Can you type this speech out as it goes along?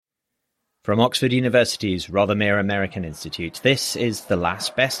From Oxford University's Rothermere American Institute, this is The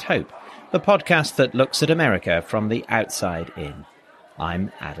Last Best Hope, the podcast that looks at America from the outside in.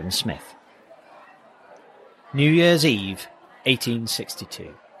 I'm Adam Smith. New Year's Eve,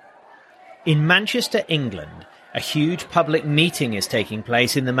 1862. In Manchester, England, a huge public meeting is taking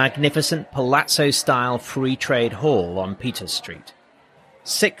place in the magnificent Palazzo-style Free Trade Hall on Peters Street.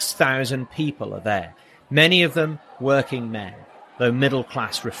 6,000 people are there, many of them working men, though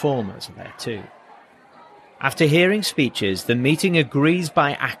middle-class reformers are there too. After hearing speeches, the meeting agrees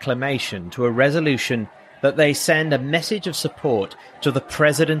by acclamation to a resolution that they send a message of support to the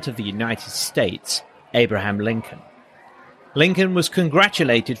President of the United States, Abraham Lincoln. Lincoln was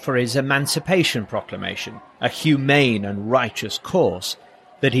congratulated for his Emancipation Proclamation, a humane and righteous course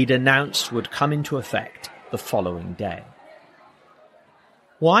that he'd announced would come into effect the following day.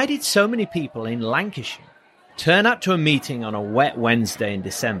 Why did so many people in Lancashire turn up to a meeting on a wet Wednesday in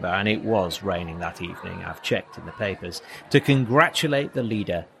December, and it was raining that evening, I've checked in the papers, to congratulate the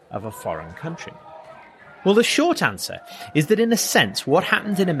leader of a foreign country? Well, the short answer is that in a sense, what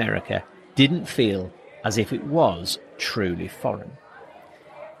happened in America didn't feel as if it was truly foreign.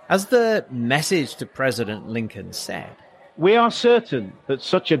 As the message to President Lincoln said, "We are certain that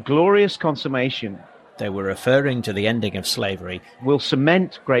such a glorious consummation," they were referring to the ending of slavery, "will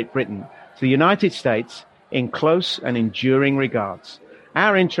cement Great Britain to the United States in close and enduring regards.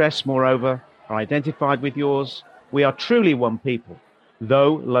 Our interests, moreover, are identified with yours. We are truly one people,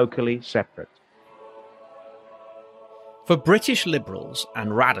 though locally separate." For British liberals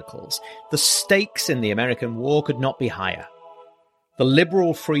and radicals, the stakes in the American war could not be higher. The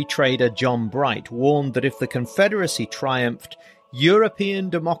liberal free trader John Bright warned that if the Confederacy triumphed, European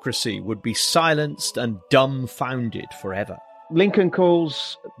democracy would be silenced and dumbfounded forever. Lincoln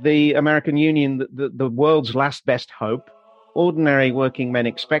calls the American Union the world's last best hope. Ordinary working men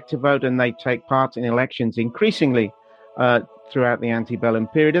expect to vote, and they take part in elections increasingly throughout the antebellum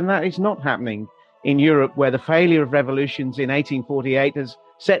period, and that is not happening in Europe, where the failure of revolutions in 1848 has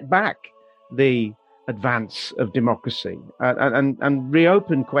set back the advance of democracy and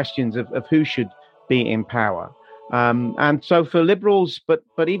reopened questions of who should be in power. And so for liberals, but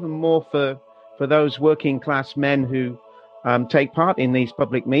even more for those working class men who take part in these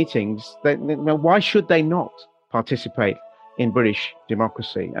public meetings, why should they not participate in British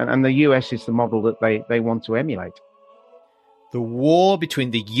democracy? And the US is the model that they want to emulate. The war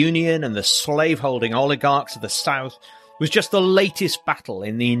between the Union and the slaveholding oligarchs of the South was just the latest battle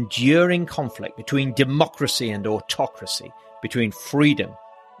in the enduring conflict between democracy and autocracy, between freedom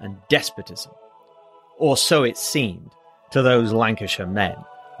and despotism. Or so it seemed to those Lancashire men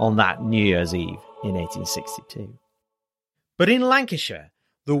on that New Year's Eve in 1862. But in Lancashire,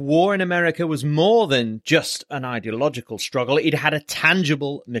 the war in America was more than just an ideological struggle. It had a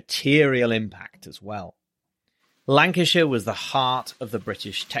tangible, material impact as well. Lancashire was the heart of the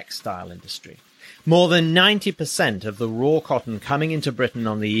British textile industry. More than 90% of the raw cotton coming into Britain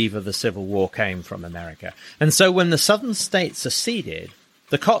on the eve of the Civil War came from America. And so when the southern states seceded,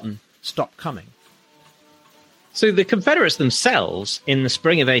 the cotton stopped coming. So the Confederates themselves, in the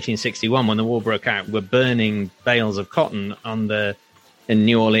spring of 1861, when the war broke out, were burning bales of cotton in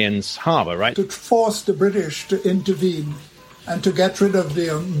New Orleans harbor, right? To force the British to intervene and to get rid of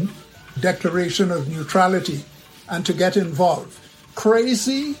the Declaration of Neutrality and to get involved.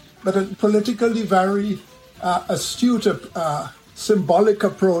 Crazy, but a politically very astute, symbolic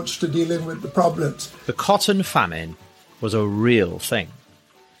approach to dealing with the problems. The cotton famine was a real thing.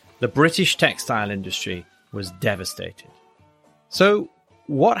 The British textile industry was devastated. So,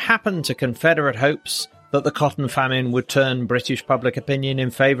 what happened to Confederate hopes that the cotton famine would turn British public opinion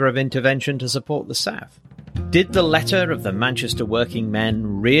in favour of intervention to support the South? Did the letter of the Manchester working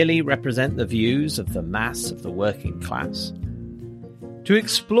men really represent the views of the mass of the working class? To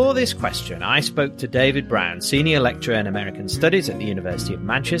explore this question, I spoke to David Brown, Senior Lecturer in American Studies at the University of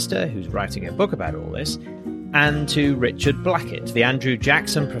Manchester, who's writing a book about all this, and to Richard Blackett, the Andrew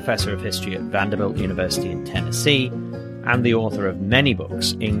Jackson Professor of History at Vanderbilt University in Tennessee, and the author of many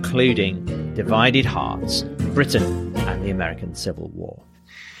books, including Divided Hearts, Britain and the American Civil War.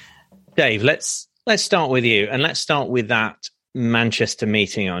 Dave, let's start with you, and let's start with that Manchester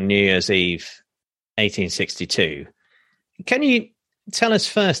meeting on New Year's Eve, 1862. Can you tell us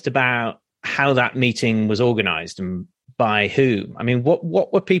first about how that meeting was organised and by whom? I mean,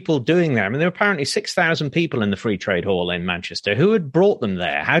 what were people doing there? I mean, there were apparently 6,000 people in the Free Trade Hall in Manchester. Who had brought them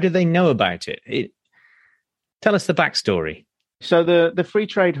there? How did they know about it? Tell us the backstory. So the Free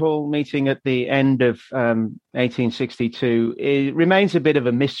Trade Hall meeting at the end of 1862 remains a bit of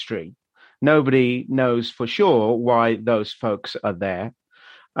a mystery. Nobody knows for sure why those folks are there.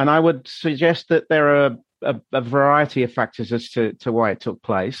 And I would suggest that there are a variety of factors as to why it took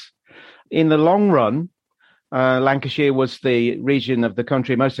place. In the long run, Lancashire was the region of the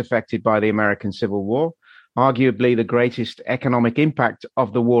country most affected by the American Civil War. Arguably, the greatest economic impact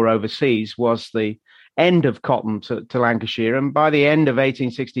of the war overseas was the end of cotton to Lancashire. And by the end of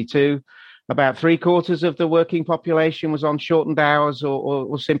 1862, about 3/4 of the working population was on shortened hours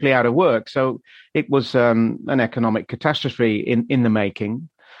or simply out of work. So it was an economic catastrophe in the making.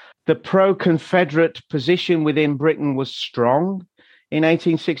 The pro-Confederate position within Britain was strong in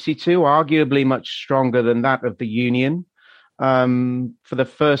 1862, arguably much stronger than that of the Union. For the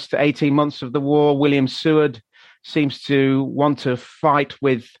first 18 months of the war, William Seward seems to want to fight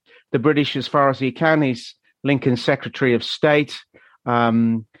with the British as far as he can. He's Lincoln's Secretary of State.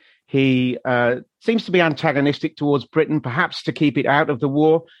 He seems to be antagonistic towards Britain, perhaps to keep it out of the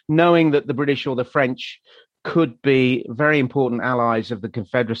war, knowing that the British or the French could be very important allies of the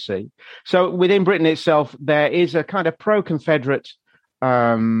Confederacy. So within Britain itself, there is a kind of pro-Confederate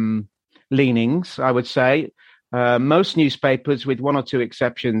leanings, I would say. Most newspapers, with one or two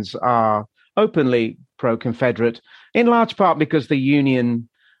exceptions, are openly pro-Confederate, in large part because the Union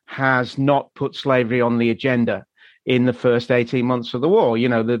has not put slavery on the agenda in the first 18 months of the war. You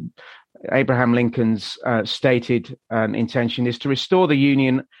know, Abraham Lincoln's stated intention is to restore the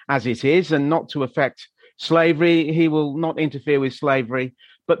Union as it is and not to affect slavery. He will not interfere with slavery.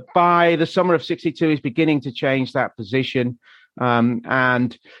 But by the summer of 62, he's beginning to change that position.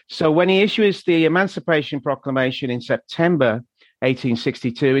 And so when he issues the Emancipation Proclamation in September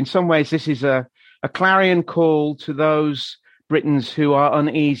 1862, in some ways, this is a clarion call to those Britons who are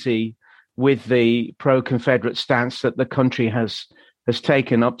uneasy with the pro-Confederate stance that the country has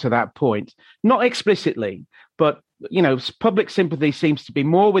taken up to that point. Not explicitly, but, you know, public sympathy seems to be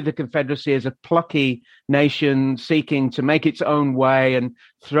more with the Confederacy as a plucky nation seeking to make its own way and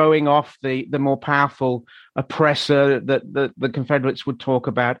throwing off the more powerful oppressor that the Confederates would talk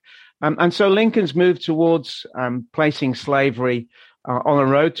about. And so Lincoln's move towards placing slavery on a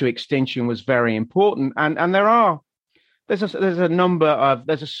road to extinction was very important. And there's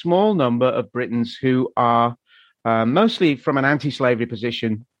a small number of Britons who are mostly from an anti-slavery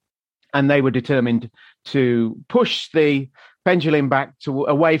position, and they were determined to push the pendulum back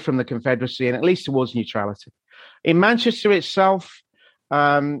away from the Confederacy and at least towards neutrality. In Manchester itself,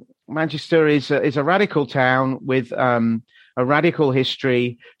 Manchester is a radical town with a radical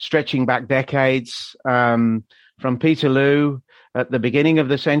history stretching back decades, from Peterloo at the beginning of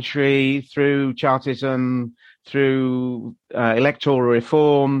the century through Chartism, through electoral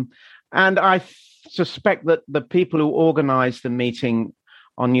reform. And I suspect that the people who organized the meeting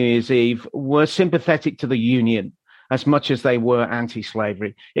on New Year's Eve were sympathetic to the Union as much as they were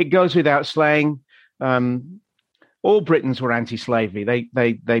anti-slavery. It goes without saying, all Britons were anti-slavery.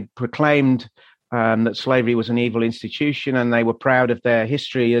 They proclaimed that slavery was an evil institution, and they were proud of their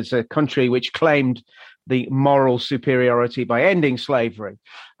history as a country which claimed the moral superiority by ending slavery.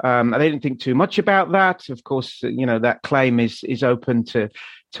 They didn't think too much about that. Of course, you know, that claim is open to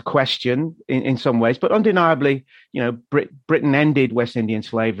question in some ways, but undeniably, you know, Britain ended West Indian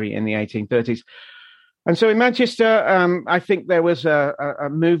slavery in the 1830s. And so in Manchester, I think there was a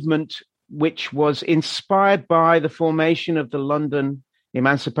movement which was inspired by the formation of the London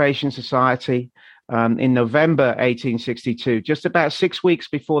Emancipation Society in November 1862, just about 6 weeks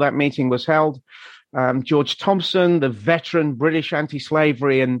before that meeting was held. George Thompson, the veteran British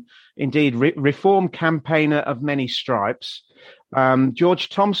anti-slavery and indeed reform campaigner of many stripes, George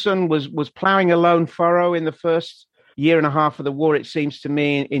Thompson was ploughing a lone furrow in the first year and a half of the war, it seems to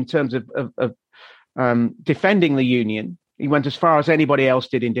me, in terms of defending the Union. He went as far as anybody else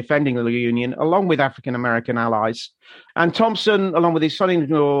did in defending the Union, along with African-American allies. And Thompson, along with his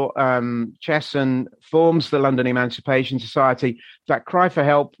son-in-law, Chesson, forms the London Emancipation Society. That cry for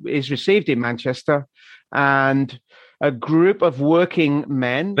help is received in Manchester, and a group of working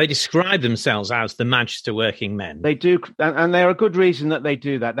men. They describe themselves as the Manchester working men. They do, and they're a good reason that they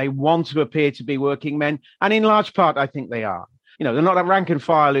do that. They want to appear to be working men, and in large part, I think they are. You know, they're not a rank and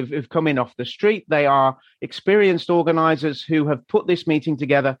file who've come in off the street. They are experienced organizers who have put this meeting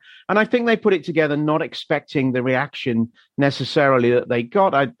together. And I think they put it together not expecting the reaction necessarily that they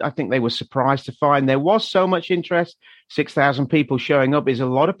got. I think they were surprised to find there was so much interest. 6,000 people showing up is a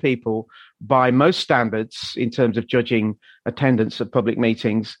lot of people by most standards in terms of judging attendance at public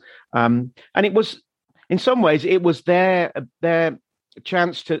meetings. And it was, in some ways, it was their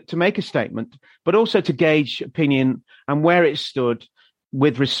chance to make a statement, but also to gauge opinion and where it stood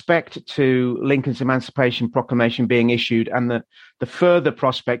with respect to Lincoln's Emancipation Proclamation being issued and the further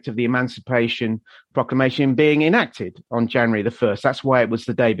prospect of the Emancipation Proclamation being enacted on January the 1st. That's why it was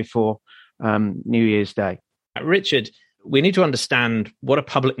the day before New Year's Day. Richard, we need to understand what a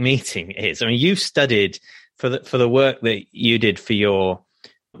public meeting is. I mean, you've studied for the work that you did for your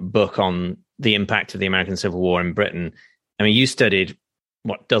book on the impact of the American Civil War in Britain. I mean, you studied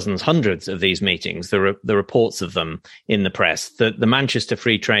dozens, hundreds of these meetings, the reports of them in the press. The Manchester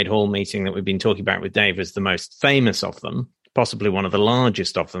Free Trade Hall meeting that we've been talking about with Dave is the most famous of them, possibly one of the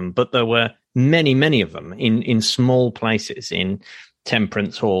largest of them, but there were many, many of them in small places, in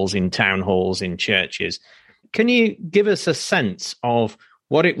temperance halls, in town halls, in churches. Can you give us a sense of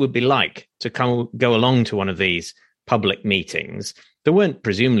what it would be like to go along to one of these public meetings? There weren't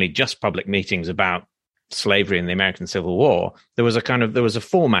presumably just public meetings about slavery in the American Civil War. There was a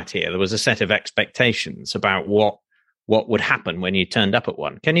format here. There was a set of expectations about what would happen when you turned up at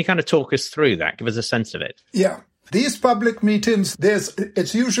one. Can you kind of talk us through that? Give us a sense of it. Yeah. These public meetings,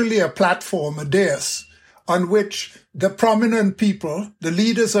 it's usually a platform, a dais, on which the prominent people, the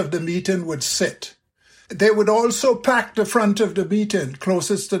leaders of the meeting, would sit. They would also pack the front of the meeting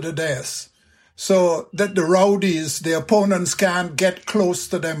closest to the dais so that the rowdies, the opponents, can't get close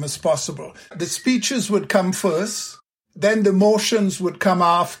to them as possible. The speeches would come first, then the motions would come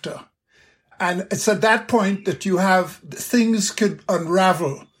after. And it's at that point that things could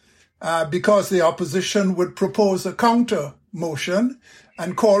unravel because the opposition would propose a counter motion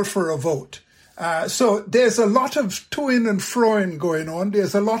and call for a vote. So there's a lot of to-ing and fro-ing going on.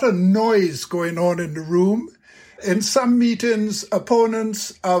 There's a lot of noise going on in the room. In some meetings,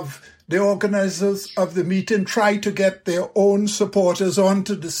 opponents of the organizers of the meeting try to get their own supporters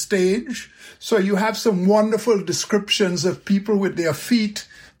onto the stage. So you have some wonderful descriptions of people with their feet,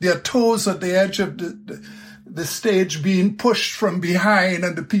 their toes at the edge of the stage being pushed from behind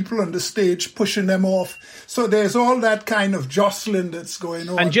and the people on the stage pushing them off. So there's all that kind of jostling that's going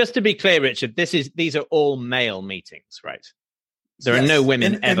on. And just to be clear, Richard, these are all male meetings, right? There are no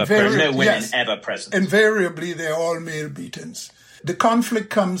women ever present. Invariably, they're all male meetings. The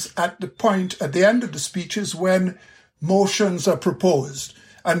conflict comes at the end of the speeches when motions are proposed,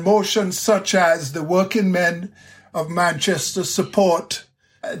 and motions such as the working men of Manchester support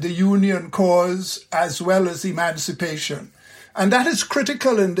the Union cause as well as emancipation. And that is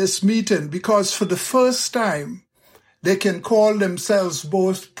critical in this meeting because for the first time, they can call themselves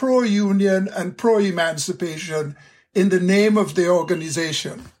both pro-union and pro-emancipation in the name of the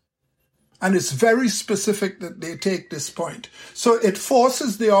organization. And it's very specific that they take this point. So it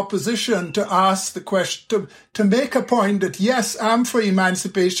forces the opposition to ask the question, to make a point that, yes, I'm for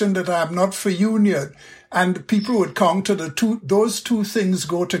emancipation, that I'm not for union. And people would counter those two things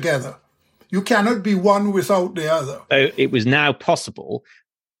go together. You cannot be one without the other. So it was now possible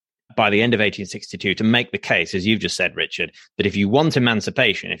by the end of 1862 to make the case, as you've just said, Richard, that if you want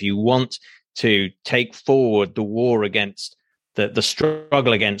emancipation, if you want to take forward the war against the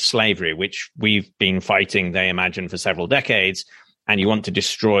struggle against slavery, which we've been fighting, they imagine, for several decades, and you want to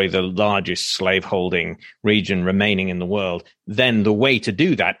destroy the largest slaveholding region remaining in the world, then the way to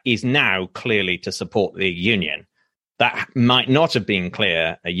do that is now clearly to support the Union. That might not have been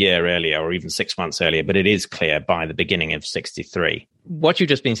clear a year earlier or even 6 months earlier, but it is clear by the beginning of 63. What you've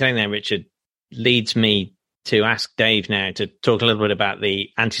just been saying there, Richard, leads me to ask Dave now to talk a little bit about the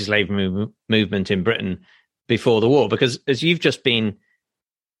anti-slavery movement in Britain before the war, because as you've just been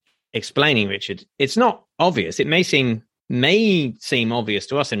explaining, Richard, it's not obvious. It may seem obvious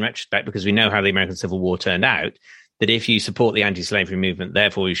to us in retrospect because we know how the American Civil War turned out, that if you support the anti-slavery movement,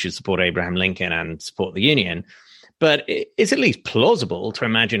 therefore you should support Abraham Lincoln and support the Union. But it's at least plausible to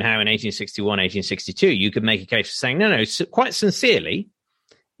imagine how in 1861, 1862, you could make a case for saying, no, quite sincerely,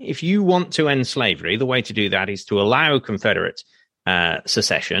 if you want to end slavery, the way to do that is to allow Confederate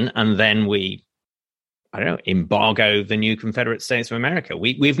secession, and then we embargo the new Confederate States of America.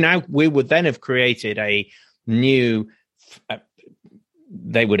 We would then have created a new,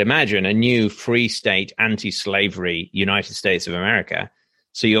 they would imagine, a new free state, anti-slavery United States of America.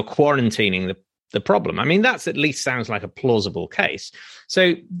 So you're quarantining the problem. I mean, that's at least sounds like a plausible case.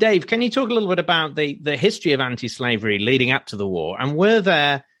 So, Dave, can you talk a little bit about the history of anti-slavery leading up to the war? And were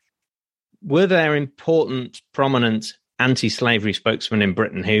there important, prominent anti-slavery spokesmen in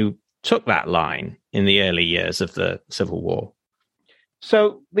Britain who took that line in the early years of the Civil War?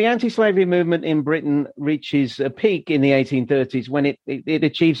 So the anti-slavery movement in Britain reaches a peak in the 1830s when it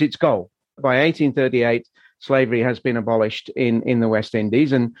achieves its goal. By 1838, slavery has been abolished in the West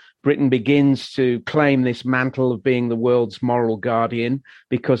Indies, and Britain begins to claim this mantle of being the world's moral guardian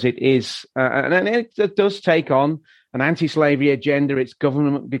because it is, and it does take on an anti-slavery agenda. Its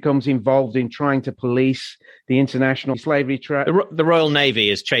government becomes involved in trying to police the international slavery trade. The Royal Navy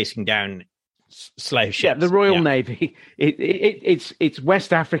is chasing down slave ships. Yeah, the Royal Navy, its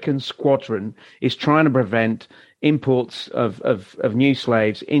West African squadron is trying to prevent imports of new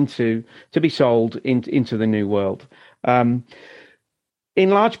slaves to be sold into the New World. In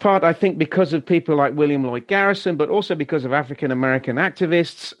large part, I think because of people like William Lloyd Garrison, but also because of African-American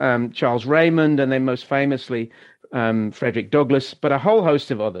activists, Charles Raymond, and then most famously Frederick Douglass, but a whole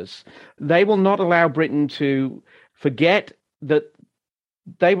host of others. They will not allow Britain to forget that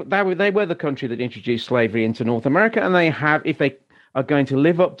they were the country that introduced slavery into North America, and if they are going to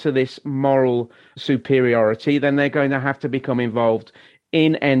live up to this moral superiority, then they're going to have to become involved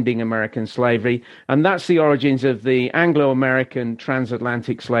in ending American slavery. And that's the origins of the Anglo-American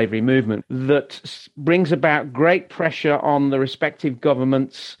transatlantic slavery movement that brings about great pressure on the respective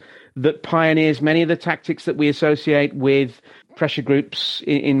governments, that pioneers many of the tactics that we associate with pressure groups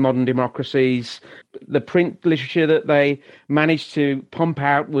in modern democracies. The print literature that they managed to pump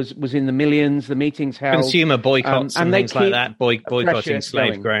out was in the millions. The meetings held. Consumer boycotts and things like that, boycotting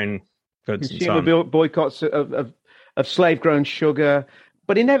slave-grown goods. Consumer and so on. boycotts of slave-grown sugar.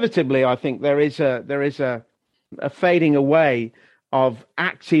 But inevitably, I think there is a fading away of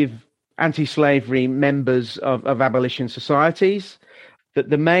active anti-slavery members of abolition societies. That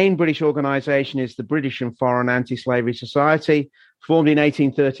the main British organisation is the British and Foreign Anti-Slavery Society, formed in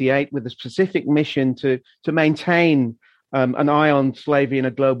 1838 with a specific mission to maintain an eye on slavery in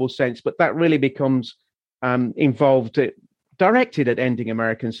a global sense. But that really becomes directed at ending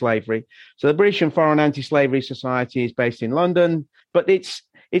American slavery. So the British and Foreign Anti-Slavery Society is based in London, but it's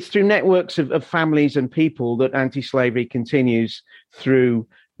through networks of families and people that anti-slavery continues through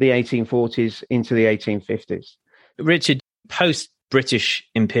the 1840s into the 1850s. Richard, post-British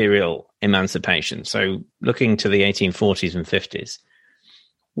imperial emancipation, so looking to the 1840s and 50s,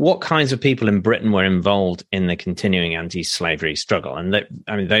 what kinds of people in Britain were involved in the continuing anti-slavery struggle? And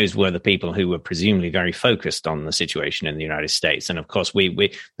those were the people who were presumably very focused on the situation in the United States. And of course,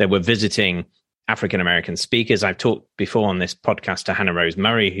 they were visiting African-American speakers. I've talked before on this podcast to Hannah Rose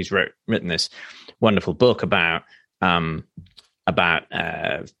Murray, who's written this wonderful book about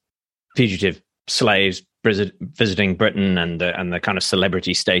fugitive slaves visiting Britain and the kind of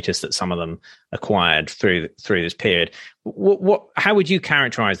celebrity status that some of them acquired through this period. How would you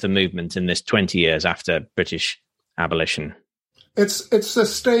characterize the movement in this 20 years after British abolition? It's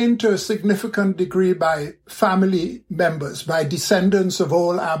sustained to a significant degree by family members, by descendants of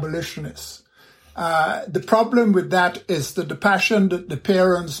all abolitionists. The problem with that is that the passion that the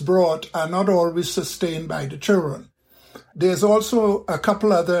parents brought are not always sustained by the children. There's also a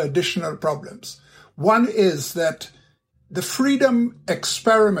couple other additional problems. One is that the freedom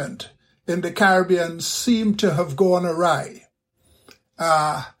experiment in the Caribbean seemed to have gone awry.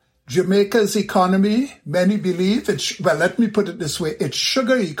 Jamaica's economy, many believe, let me put it this way, its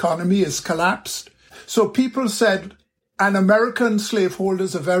sugar economy has collapsed. So people said, and American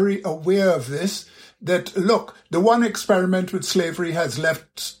slaveholders are very aware of this, that, look, the one experiment with slavery has led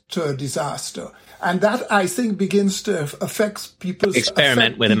to a disaster. And that, I think, begins to affect people's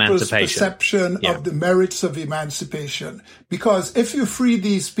perception of the merits of emancipation. Because if you free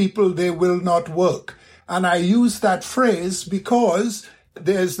these people, they will not work. And I use that phrase because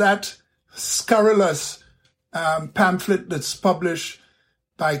there's that scurrilous pamphlet that's published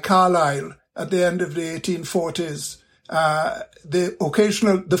by Carlyle at the end of the 1840s.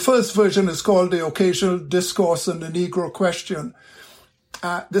 The first version is called The Occasional Discourse on the Negro Question.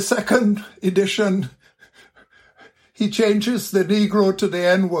 The second edition, he changes the Negro to the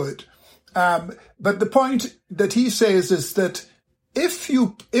N-word. But the point that he says is that if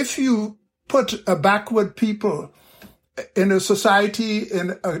you put a backward people in a society,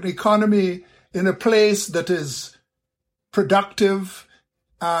 in an economy, in a place that is productive,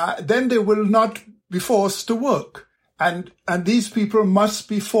 then they will not be forced to work. And these people must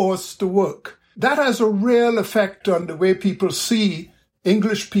be forced to work. That has a real effect on the way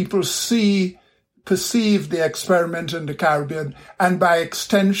English people perceive the experiment in the Caribbean, and by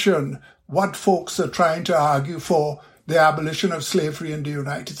extension, what folks are trying to argue for the abolition of slavery in the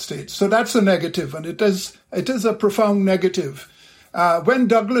United States. So that's a negative, and it is a profound negative. When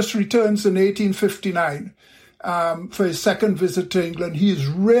Douglass returns in 1859 for his second visit to England, he is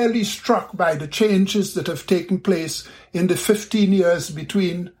really struck by the changes that have taken place in the 15 years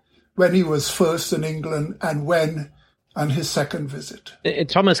between when he was first in England and his second visit.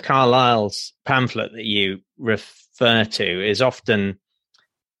 Thomas Carlyle's pamphlet that you refer to is often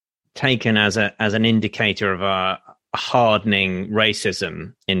taken as an indicator of a hardening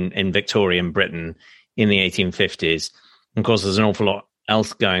racism in Victorian Britain in the 1850s. Of course, there's an awful lot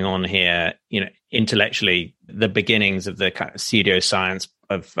else going on here, intellectually, the beginnings of the kind of pseudoscience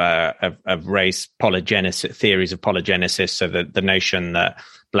of race polygenesis, theories of polygenesis. So the notion that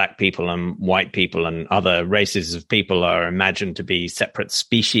black people and white people and other races of people are imagined to be separate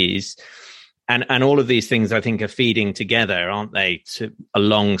species. And all of these things, I think, are feeding together, aren't they,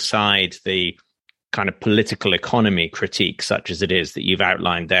 alongside the kind of political economy critique, such as it is, that you've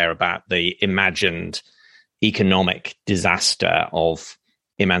outlined there about the imagined economic disaster of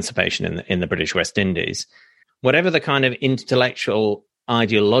emancipation in the British West Indies. Whatever the kind of intellectual,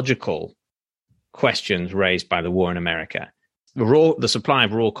 ideological questions raised by the war in America, the supply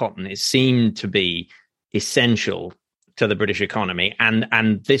of raw cotton is seen to be essential to the British economy,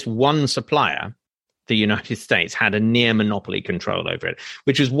 and this one supplier, the United States, had a near monopoly control over it,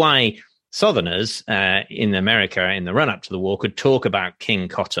 which is why Southerners in America in the run-up to the war could talk about King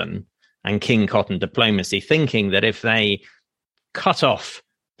Cotton and King Cotton diplomacy, thinking that if they cut off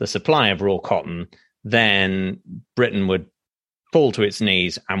the supply of raw cotton, then Britain would fall to its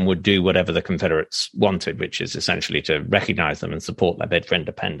knees and would do whatever the Confederates wanted, which is essentially to recognize them and support their bid for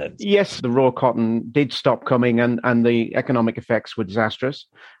independence. Yes, the raw cotton did stop coming, and the economic effects were disastrous.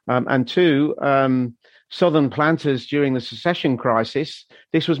 And two, Southern planters during the secession crisis,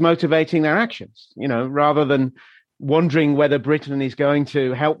 this was motivating their actions, rather than wondering whether Britain is going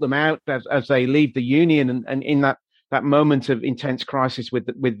to help them out as they leave the Union. And in that moment of intense crisis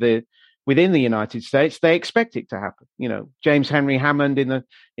within the United States, they expect it to happen. James Henry Hammond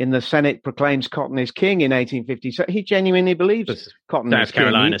in the Senate proclaims cotton is king in 1850. So he genuinely believes cotton is king.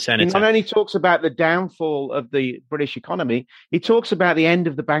 Carolina Senator. He not only talks about the downfall of the British economy, he talks about the end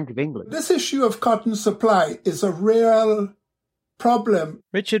of the Bank of England. This issue of cotton supply is a real problem.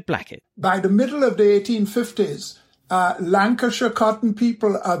 Richard Blackett. By the middle of the 1850s, Lancashire cotton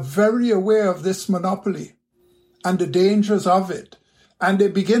people are very aware of this monopoly and the dangers of it. And they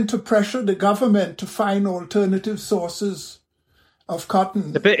begin to pressure the government to find alternative sources of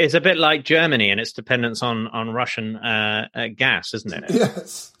cotton. It's a bit like Germany and its dependence on Russian gas, isn't it?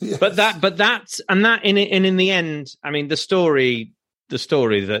 Yes. But in the end, I mean, the story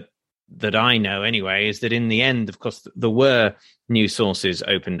that I know anyway is that in the end, of course, there were new sources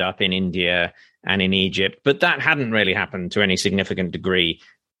opened up in India and in Egypt, but that hadn't really happened to any significant degree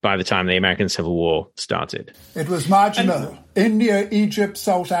by the time the American Civil War started. It was marginal. India, Egypt,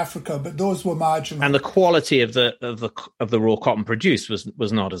 South Africa, but those were marginal. And the quality of the raw cotton produced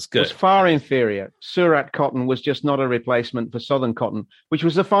was not as good. It was far inferior. Surat cotton was just not a replacement for Southern cotton, which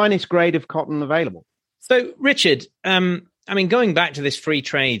was the finest grade of cotton available. So, Richard, going back to this free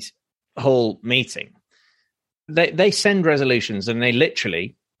trade whole meeting, they send resolutions and they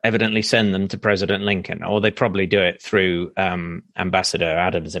literally evidently send them to President Lincoln, or they probably do it through Ambassador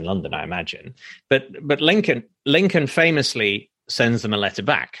Adams in London, I imagine. But Lincoln famously sends them a letter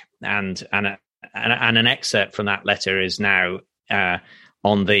back, and an excerpt from that letter is now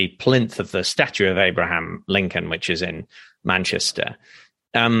on the plinth of the statue of Abraham Lincoln, which is in Manchester.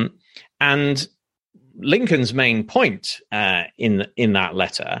 And Lincoln's main point in that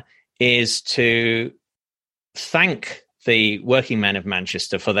letter is to thank the working men of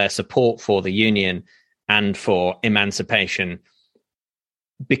Manchester for their support for the Union and for emancipation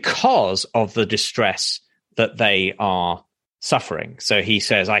because of the distress that they are suffering. So he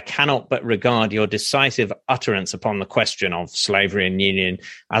says, I cannot but regard your decisive utterance upon the question of slavery and union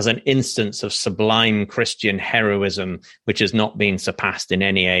as an instance of sublime Christian heroism, which has not been surpassed in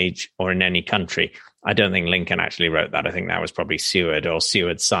any age or in any country. I don't think Lincoln actually wrote that. I think that was probably Seward or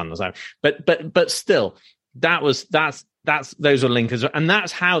Seward's son or something. But still, those are Lincoln's, and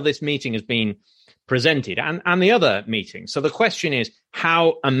that's how this meeting has been presented, and the other meetings. So the question is,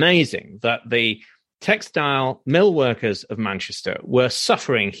 how amazing that the textile mill workers of Manchester were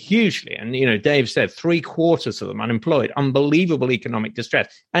suffering hugely, and Dave said 3/4 of them unemployed, unbelievable economic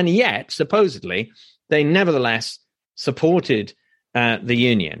distress, and yet supposedly they nevertheless supported the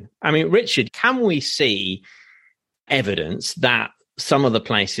Union. I mean, Richard, can we see evidence that some of the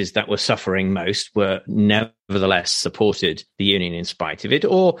places that were suffering most were nevertheless supported the Union in spite of it?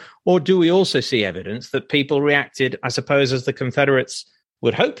 Or do we also see evidence that people reacted, I suppose, as the Confederates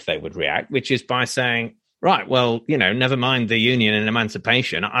would hope they would react, which is by saying, right, well, never mind the Union and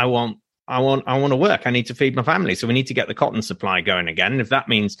emancipation. I want to work. I need to feed my family. So we need to get the cotton supply going again. And if that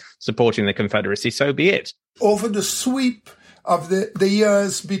means supporting the Confederacy, so be it. Over the sweep of the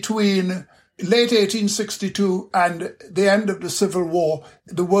years between late 1862 and the end of the Civil War,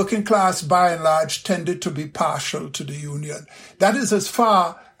 the working class, by and large, tended to be partial to the Union. That is as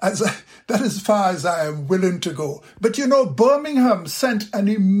far That is as far as I am willing to go. But Birmingham sent an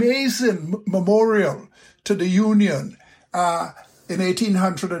amazing memorial to the Union in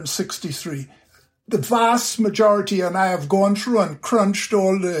 1863. The vast majority, and I have gone through and crunched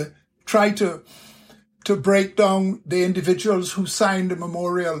tried to break down the individuals who signed the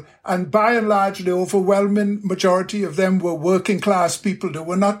memorial. And by and large, the overwhelming majority of them were working class people. They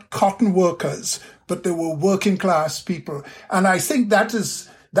were not cotton workers, but they were working class people. And I think that is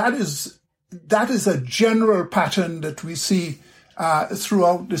a general pattern that we see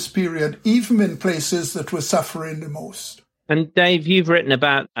throughout this period, even in places that were suffering the most. And Dave, you've written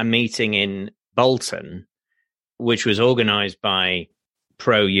about a meeting in Bolton, which was organized by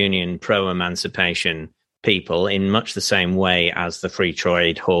pro-union, pro-emancipation people in much the same way as the Free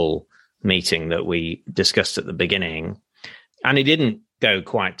Trade Hall meeting that we discussed at the beginning. And it didn't go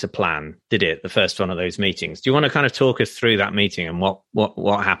quite to plan, did it? The first one of those meetings. Do you want to kind of talk us through that meeting and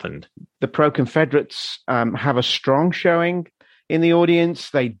what happened? The pro-Confederates have a strong showing in the audience.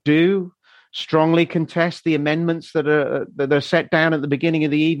 They do strongly contest the amendments that are set down at the beginning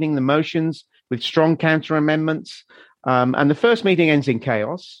of the evening, the motions with strong counter amendments. And the first meeting ends in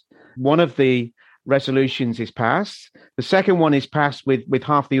chaos. One of the resolutions is passed. The second one is passed with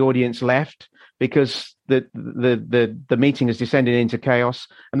half the audience left because the meeting has descended into chaos.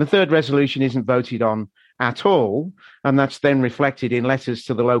 And the third resolution isn't voted on at all. And that's then reflected in letters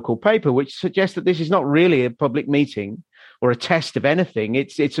to the local paper, which suggests that this is not really a public meeting or a test of anything.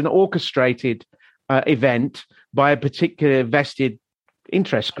 It's an orchestrated event by a particular vested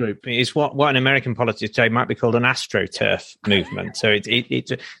interest group. It's what in American politics today might be called an astroturf movement. So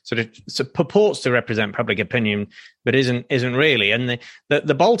it sort of purports to represent public opinion, but isn't really. And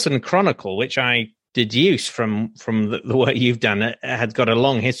the Bolton Chronicle, which I deduce from the work you've done, had got a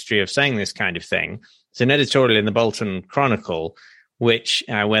long history of saying this kind of thing. It's an editorial in the Bolton Chronicle, which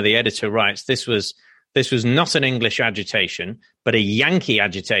where the editor writes, this was not an English agitation, but a Yankee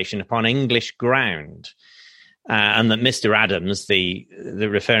agitation upon English ground. And that Mr. Adams, the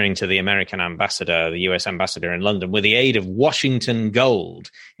referring to the American ambassador, the US ambassador in London, with the aid of Washington gold,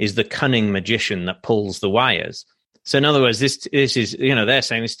 is the cunning magician that pulls the wires. So in other words, this is, they're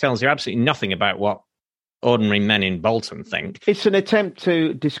saying this tells you absolutely nothing about what ordinary men in Bolton think. It's an attempt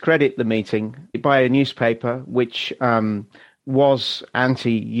to discredit the meeting by a newspaper which was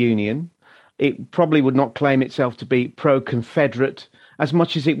anti-union. It probably would not claim itself to be pro-Confederate as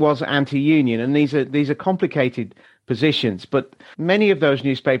much as it was anti-union. And these are complicated positions. But many of those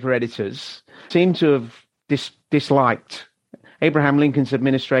newspaper editors seem to have disliked Abraham Lincoln's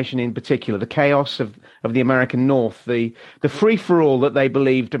administration in particular, the chaos of the American North, the free-for-all that they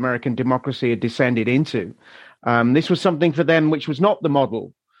believed American democracy had descended into. This was something for them which was not the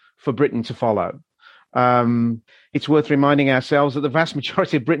model for Britain to follow. It's worth reminding ourselves that the vast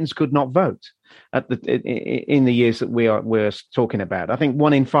majority of Britons could not vote in the years that we're talking about. I think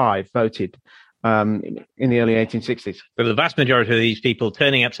 1 in 5 voted in the early 1860s. But the vast majority of these people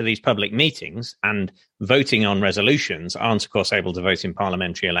turning up to these public meetings and voting on resolutions aren't, of course, able to vote in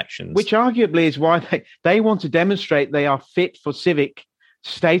parliamentary elections. Which arguably is why they want to demonstrate they are fit for civic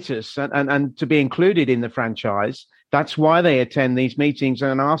status and to be included in the franchise. That's why they attend these meetings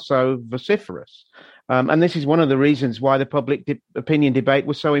and are so vociferous. And this is one of the reasons why the public opinion debate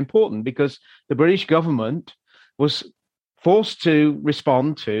was so important, because the British government was forced to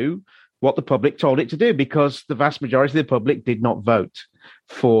respond to what the public told it to do, because the vast majority of the public did not vote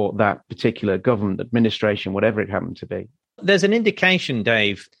for that particular government administration, whatever it happened to be. There's an indication,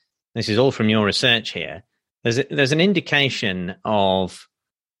 Dave, this is all from your research here, there's an indication of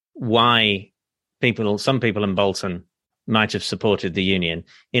why some people in Bolton might have supported the Union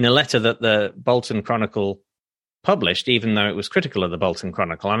in a letter that the Bolton Chronicle published, even though it was critical of the Bolton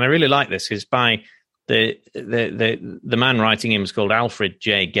Chronicle. And I really like this, because by the man writing him was called Alfred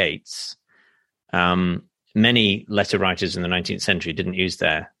J. Gates. Many letter writers in the 19th century didn't use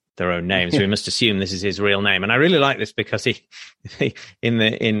their own names. So we must assume this is his real name. And I really like this because this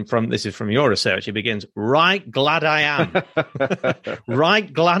is from your research. He begins, "Right glad I am,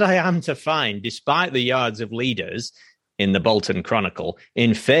 right glad I am to find, despite the yards of leaders in the Bolton Chronicle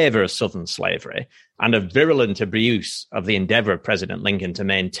in favor of Southern slavery and a virulent abuse of the endeavor of President Lincoln to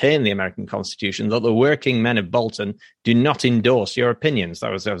maintain the American Constitution, that the working men of Bolton do not endorse your opinions." I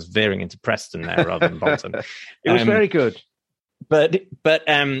was veering into Preston there rather than Bolton. It was very good. But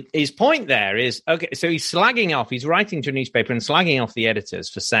his point there is, okay, so he's writing to a newspaper and slagging off the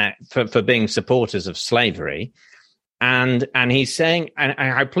editors for being supporters of slavery. And he's saying, and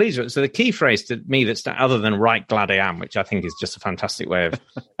how pleased with it. So the key phrase to me that's other than "right glad I am," which I think is just a fantastic way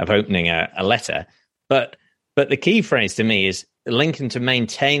of opening a letter. But But the key phrase to me is Lincoln to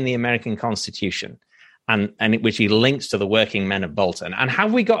maintain the American Constitution, and which he links to the working men of Bolton. And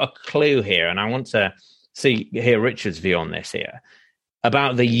have we got a clue here? And I want to hear Richard's view on this here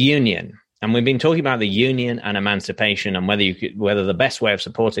about the Union. And we've been talking about the Union and emancipation, and whether the best way of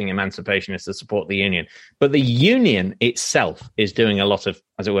supporting emancipation is to support the Union. But the Union itself is doing a lot of,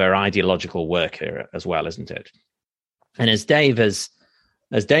 as it were, ideological work here as well, isn't it? And as Dave has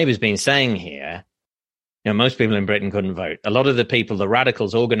been saying here, most people in Britain couldn't vote. A lot of the people, the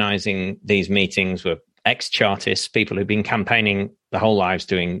radicals organizing these meetings, were ex-Chartists, people who've been campaigning their whole lives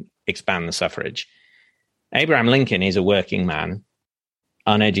to expand the suffrage. Abraham Lincoln is a working man,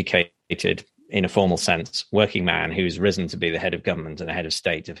 uneducated in a formal sense, working man who's risen to be the head of government and the head of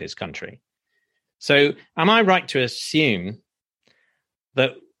state of his country. So am I right to assume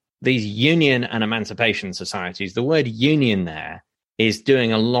that these union and emancipation societies, the word union there is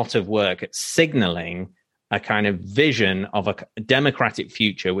doing a lot of work at signaling a kind of vision of a democratic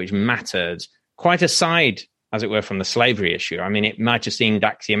future which mattered quite aside, as it were, from the slavery issue? I mean, it might have seemed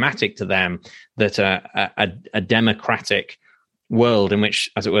axiomatic to them that a democratic world in which,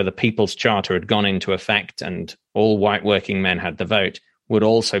 as it were, the People's Charter had gone into effect and all white working men had the vote would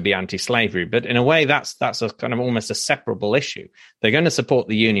also be anti-slavery. But in a way, that's a kind of almost a separable issue. They're going to support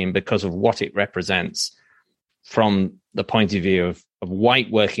the Union because of what it represents from the point of view of white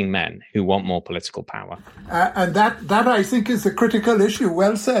working men who want more political power. And that I think is a critical issue.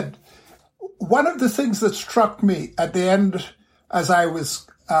 Well said. One of the things that struck me at the end, as I was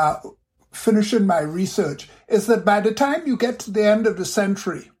finishing my research, is that by the time you get to the end of the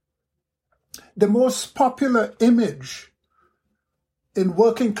century, the most popular image in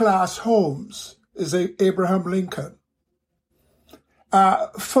working class homes is Abraham Lincoln.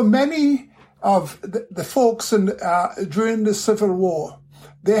 For many of the folks during the Civil War,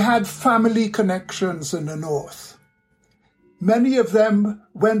 they had family connections in the North. Many of them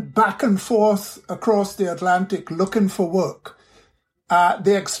went back and forth across the Atlantic looking for work.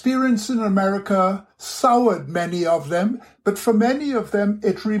 The experience in America soured many of them, but for many of them,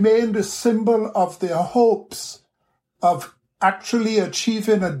 it remained a symbol of their hopes of actually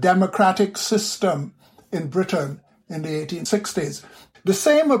achieving a democratic system in Britain in the 1860s. The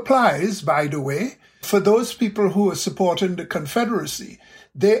same applies, by the way, for those people who are supporting the Confederacy.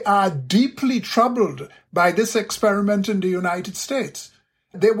 They are deeply troubled by this experiment in the United States.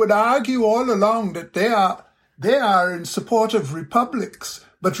 They would argue all along that they are in support of republics,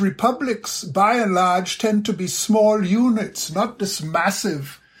 but republics, by and large, tend to be small units, not this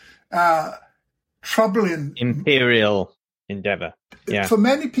massive, troubling imperial endeavor. Yeah. For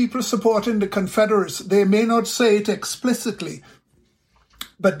many people supporting the Confederates, they may not say it explicitly,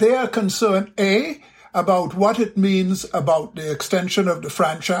 but they are concerned, A, about what it means about the extension of the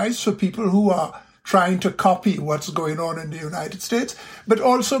franchise for people who are trying to copy what's going on in the United States, but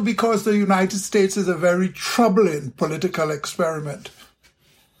also because the United States is a very troubling political experiment.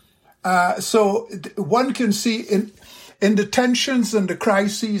 So one can see in the tensions and the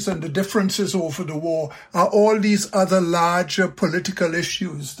crises and the differences over the war are all these other larger political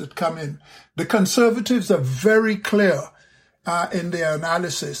issues that come in. The conservatives are very clear in their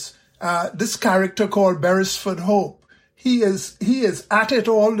analysis. This character called Beresford Hope, he is at it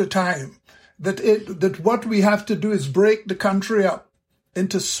all the time. That what we have to do is break the country up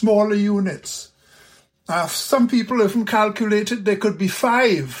into smaller units. Some people even calculated there could be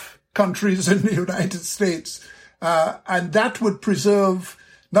 5 countries in the United States. And that would preserve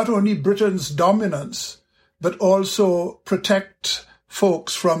not only Britain's dominance, but also protect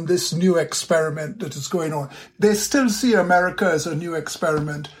folks from this new experiment that is going on. They still see America as a new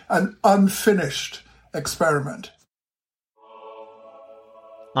experiment, an unfinished experiment.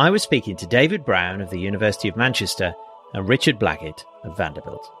 I was speaking to David Brown of the University of Manchester and Richard Blackett of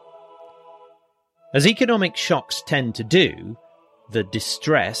Vanderbilt. As economic shocks tend to do, the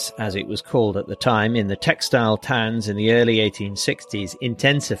distress, as it was called at the time, in the textile towns in the early 1860s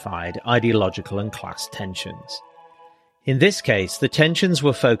intensified ideological and class tensions. In this case, the tensions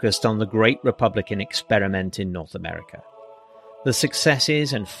were focused on the great Republican experiment in North America. The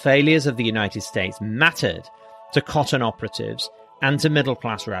successes and failures of the United States mattered to cotton operatives and to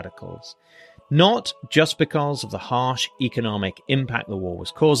middle-class radicals, not just because of the harsh economic impact the war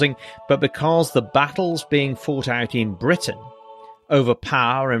was causing, but because the battles being fought out in Britain over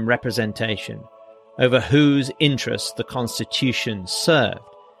power and representation, over whose interests the Constitution served,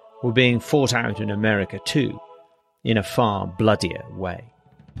 were being fought out in America too, in a far bloodier way.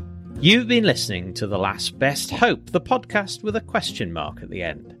 You've been listening to The Last Best Hope, the podcast with a question mark at the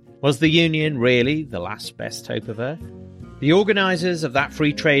end. Was the Union really the last best hope of Earth? The organisers of that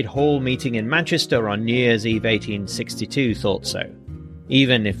Free Trade Hall meeting in Manchester on New Year's Eve 1862 thought so,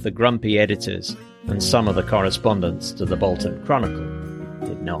 even if the grumpy editors and some of the correspondents to the Bolton Chronicle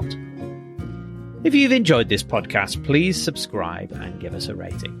did not. If you've enjoyed this podcast, please subscribe and give us a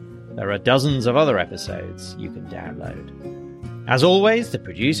rating. There are dozens of other episodes you can download. As always, the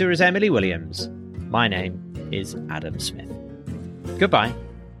producer is Emily Williams. My name is Adam Smith. Goodbye.